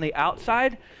around the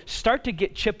outside start to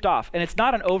get chipped off. And it's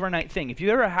not an overnight thing. If you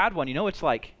ever had one, it's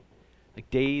like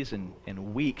days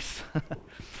and weeks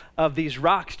of these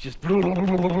rocks just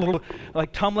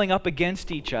tumbling up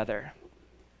against each other.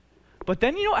 But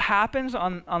then you know what happens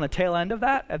on the tail end of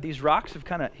that, as these rocks have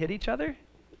kind of hit each other?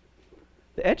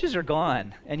 The edges are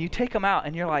gone, and you take them out,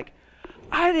 and you're like,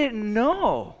 I didn't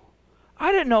know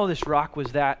this rock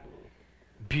was that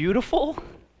beautiful.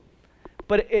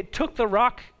 But it took the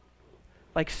rock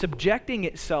subjecting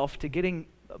itself to getting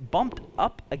bumped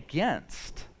up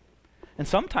against. And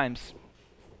sometimes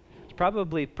it's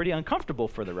probably pretty uncomfortable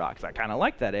for the rocks. I kind of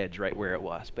like that edge right where it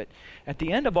was. But at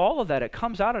the end of all of that, it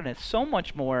comes out and it's so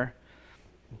much more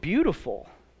beautiful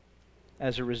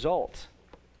as a result.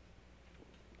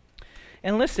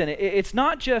 And listen, it's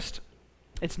not just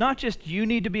you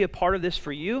need to be a part of this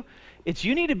for you. It's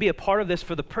you need to be a part of this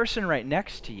for the person right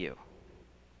next to you.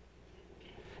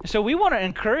 So we want to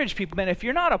encourage people, man, if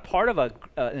you're not a part of an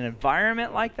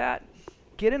environment like that,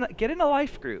 get in a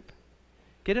life group.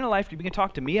 Get in a life group. You can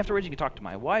talk to me afterwards. You can talk to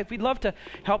my wife. We'd love to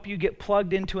help you get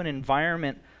plugged into an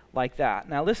environment like that.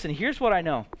 Now listen, here's what I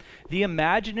know. The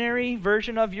imaginary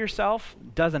version of yourself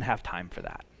doesn't have time for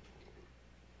that.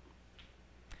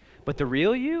 But the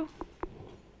real you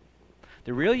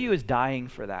is dying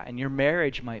for that. And your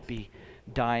marriage might be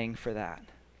dying for that.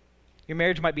 Your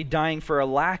marriage might be dying for a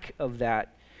lack of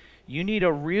that. You need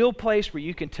a real place where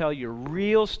you can tell your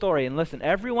real story. And listen,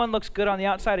 everyone looks good on the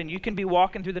outside, and you can be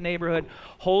walking through the neighborhood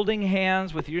holding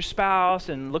hands with your spouse,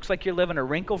 and looks like you're living a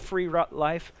wrinkle-free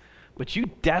life, but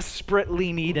you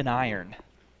desperately need an iron.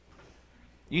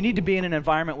 You need to be in an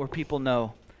environment where people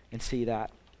know and see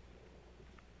that.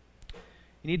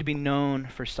 You need to be known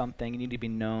for something. You need to be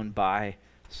known by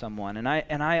someone. And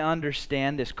I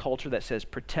understand this culture that says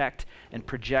protect and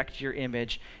project your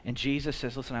image. And Jesus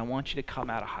says, listen, I want you to come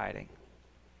out of hiding.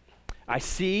 I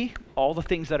see all the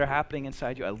things that are happening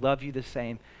inside you. I love you the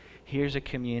same. Here's a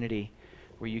community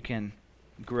where you can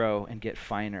grow and get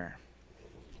finer.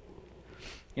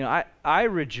 You know, I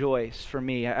rejoice for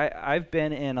me. I've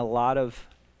been in a lot of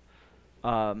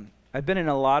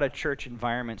church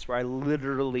environments where I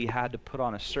literally had to put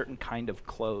on a certain kind of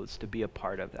clothes to be a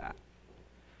part of that.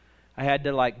 I had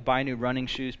to buy new running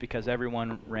shoes because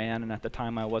everyone ran, and at the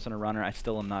time I wasn't a runner. I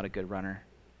still am not a good runner.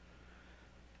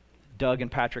 Doug and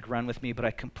Patrick run with me, but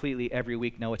I completely every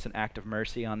week know it's an act of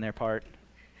mercy on their part,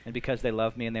 and because they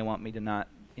love me and they want me to not,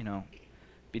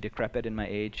 be decrepit in my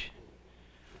age.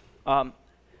 But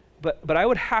I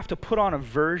would have to put on a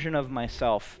version of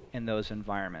myself in those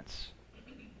environments.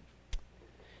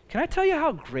 Can I tell you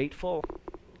how grateful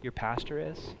your pastor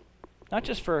is? Not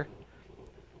just for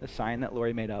the sign that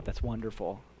Lori made up, that's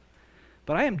wonderful.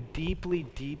 But I am deeply,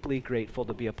 deeply grateful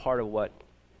to be a part of what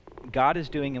God is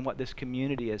doing and what this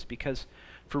community is, because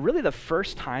for really the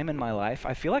first time in my life,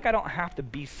 I feel like I don't have to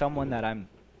be someone that I'm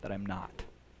not.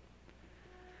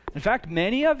 In fact,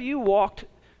 many of you walked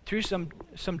through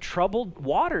some troubled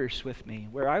waters with me,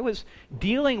 where I was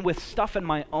dealing with stuff in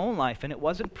my own life, and it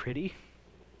wasn't pretty.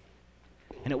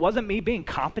 And it wasn't me being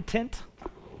competent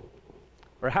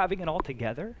or having it all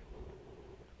together.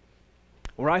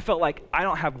 Where I felt like I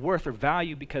don't have worth or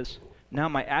value because now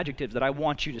my adjectives that I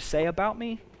want you to say about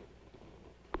me,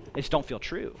 they just don't feel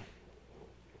true.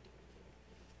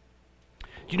 Do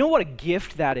you know what a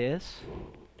gift that is?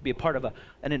 To be a part of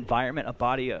an environment, a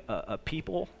body, a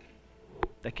people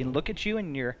that can look at you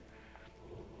and you're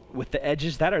with the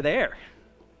edges that are there.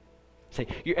 Say,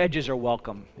 your edges are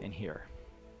welcome in here.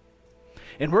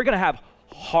 And we're going to have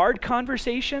hard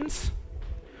conversations.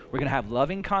 We're going to have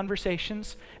loving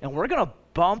conversations. And we're going to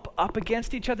bump up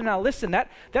against each other. Now listen,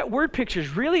 that word picture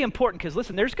is really important, because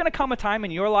listen, there's going to come a time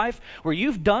in your life where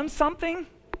you've done something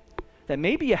that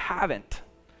maybe you haven't,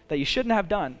 that you shouldn't have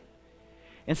done.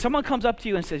 And someone comes up to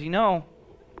you and says,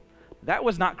 that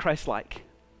was not Christ-like.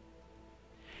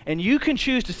 And you can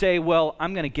choose to say, well,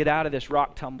 I'm going to get out of this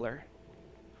rock tumbler.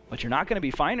 But you're not going to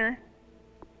be finer.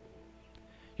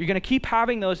 You're going to keep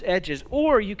having those edges.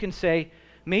 Or you can say,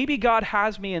 maybe God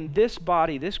has me in this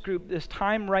body, this group, this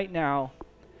time right now,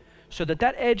 so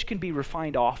that edge can be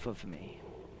refined off of me.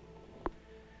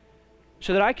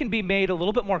 So that I can be made a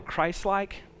little bit more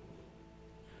Christ-like.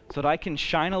 So that I can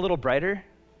shine a little brighter.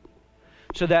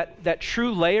 So that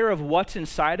true layer of what's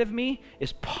inside of me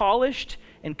is polished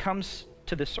and comes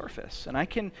to the surface. And I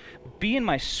can be in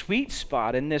my sweet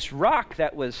spot, and this rock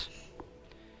that was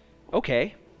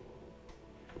okay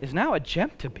is now a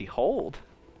gem to behold.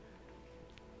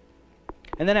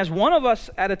 And then as one of us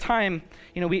at a time,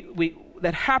 we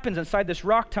that happens inside this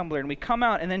rock tumbler, and we come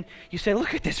out, and then you say,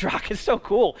 look at this rock, it's so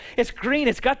cool. It's green,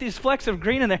 it's got these flecks of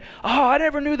green in there. Oh, I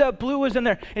never knew that blue was in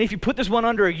there. And if you put this one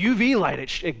under a UV light,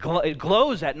 it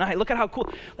glows at night. Look at how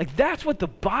cool. That's what the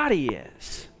body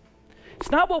is.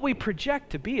 It's not what we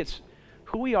project to be, it's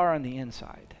who we are on the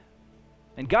inside.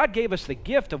 And God gave us the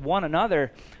gift of one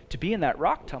another to be in that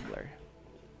rock tumbler.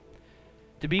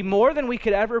 To be more than we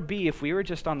could ever be if we were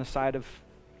just on the side of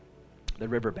the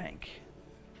riverbank.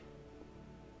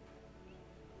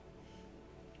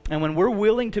 And when we're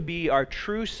willing to be our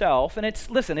true self, and it's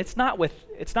not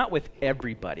with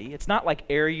everybody. It's not like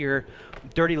air your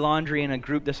dirty laundry in a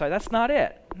group this size. That's not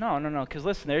it. No. Because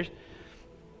listen,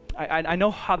 I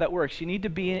know how that works. You need to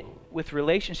be with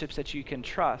relationships that you can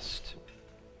trust.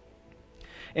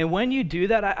 And when you do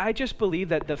that, I just believe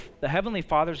that the Heavenly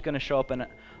Father is going to show up in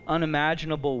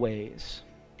unimaginable ways.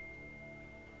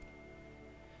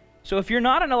 So if you're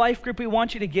not in a life group, we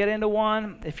want you to get into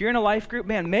one. If you're in a life group,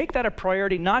 man, make that a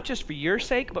priority, not just for your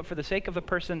sake, but for the sake of the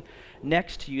person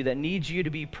next to you that needs you to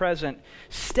be present.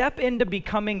 Step into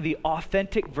becoming the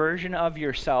authentic version of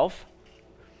yourself.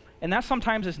 And that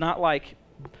sometimes is not like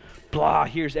blah,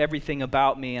 here's everything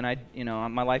about me,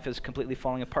 and my life is completely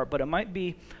falling apart. But it might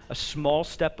be a small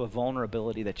step of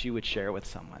vulnerability that you would share with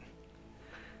someone.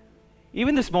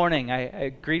 Even this morning, I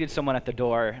greeted someone at the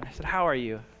door, and I said, "How are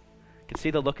you?" I could see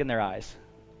the look in their eyes.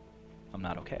 I'm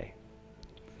not okay.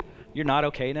 Your not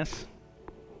okayness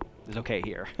is okay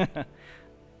here.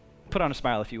 Put on a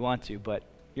smile if you want to, but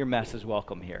your mess is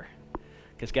welcome here.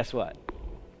 Because guess what?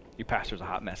 Your pastor's a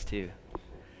hot mess too.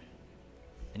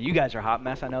 And you guys are a hot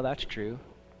mess. I know that's true.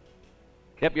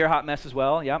 Yep, you're a hot mess as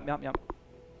well. Yep.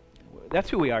 That's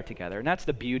who we are together. And that's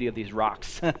the beauty of these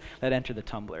rocks that enter the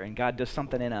tumbler. And God does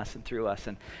something in us and through us.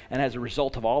 And as a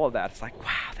result of all of that, it's like,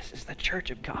 wow, this is the church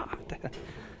of God.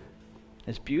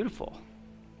 It's beautiful.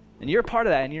 And you're a part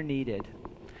of that, and you're needed.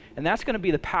 And that's going to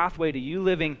be the pathway to you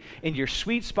living in your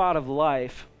sweet spot of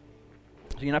life.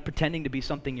 So you're not pretending to be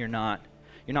something you're not.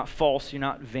 You're not false. You're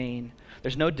not vain.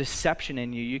 There's no deception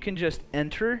in you. You can just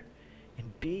enter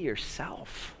and be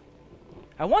yourself.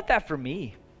 I want that for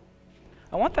me.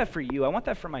 I want that for you. I want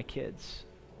that for my kids.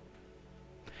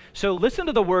 So listen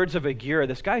to the words of Agur,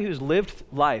 this guy who's lived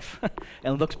life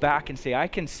and looks back and say, I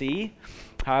can see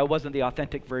how I wasn't the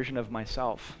authentic version of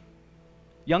myself.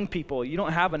 Young people, you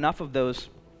don't have enough of those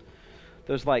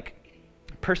like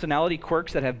personality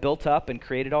quirks that have built up and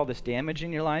created all this damage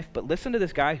in your life, but listen to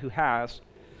this guy who has,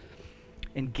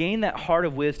 and gain that heart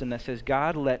of wisdom that says,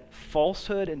 God, let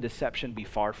falsehood and deception be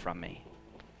far from me.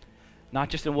 Not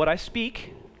just in what I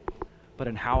speak, but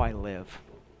in how I live,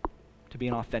 to be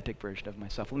an authentic version of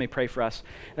myself. Let me pray for us.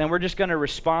 And then we're just going to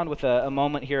respond with a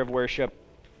moment here of worship.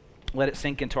 Let it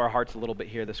sink into our hearts a little bit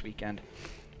here this weekend.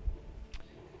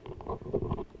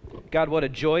 God, what a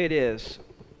joy it is.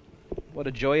 What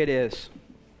a joy it is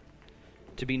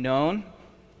to be known,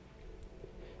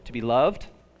 to be loved,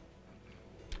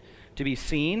 to be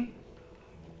seen,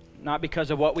 not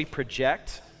because of what we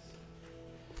project,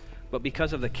 but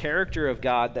because of the character of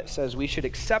God that says we should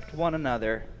accept one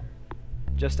another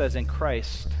just as in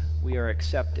Christ we are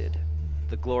accepted,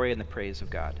 the glory and the praise of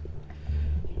God.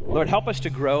 Lord, help us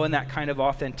to grow in that kind of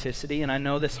authenticity, and I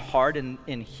know this hard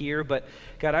in here, but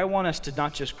God, I want us to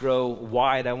not just grow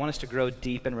wide, I want us to grow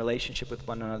deep in relationship with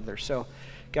one another. So,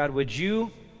 God, would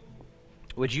you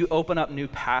open up new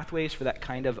pathways for that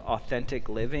kind of authentic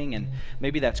living? And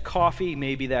maybe that's coffee,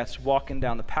 maybe that's walking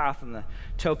down the path on the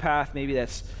towpath, maybe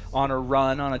that's on a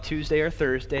run on a Tuesday or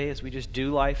Thursday as we just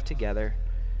do life together.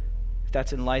 If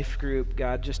that's in life group,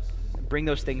 God, just bring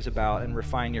those things about and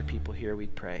refine your people here, we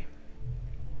pray.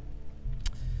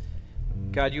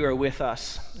 God, you are with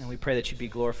us, and we pray that you be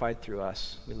glorified through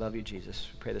us. We love you, Jesus.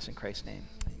 We pray this in Christ's name.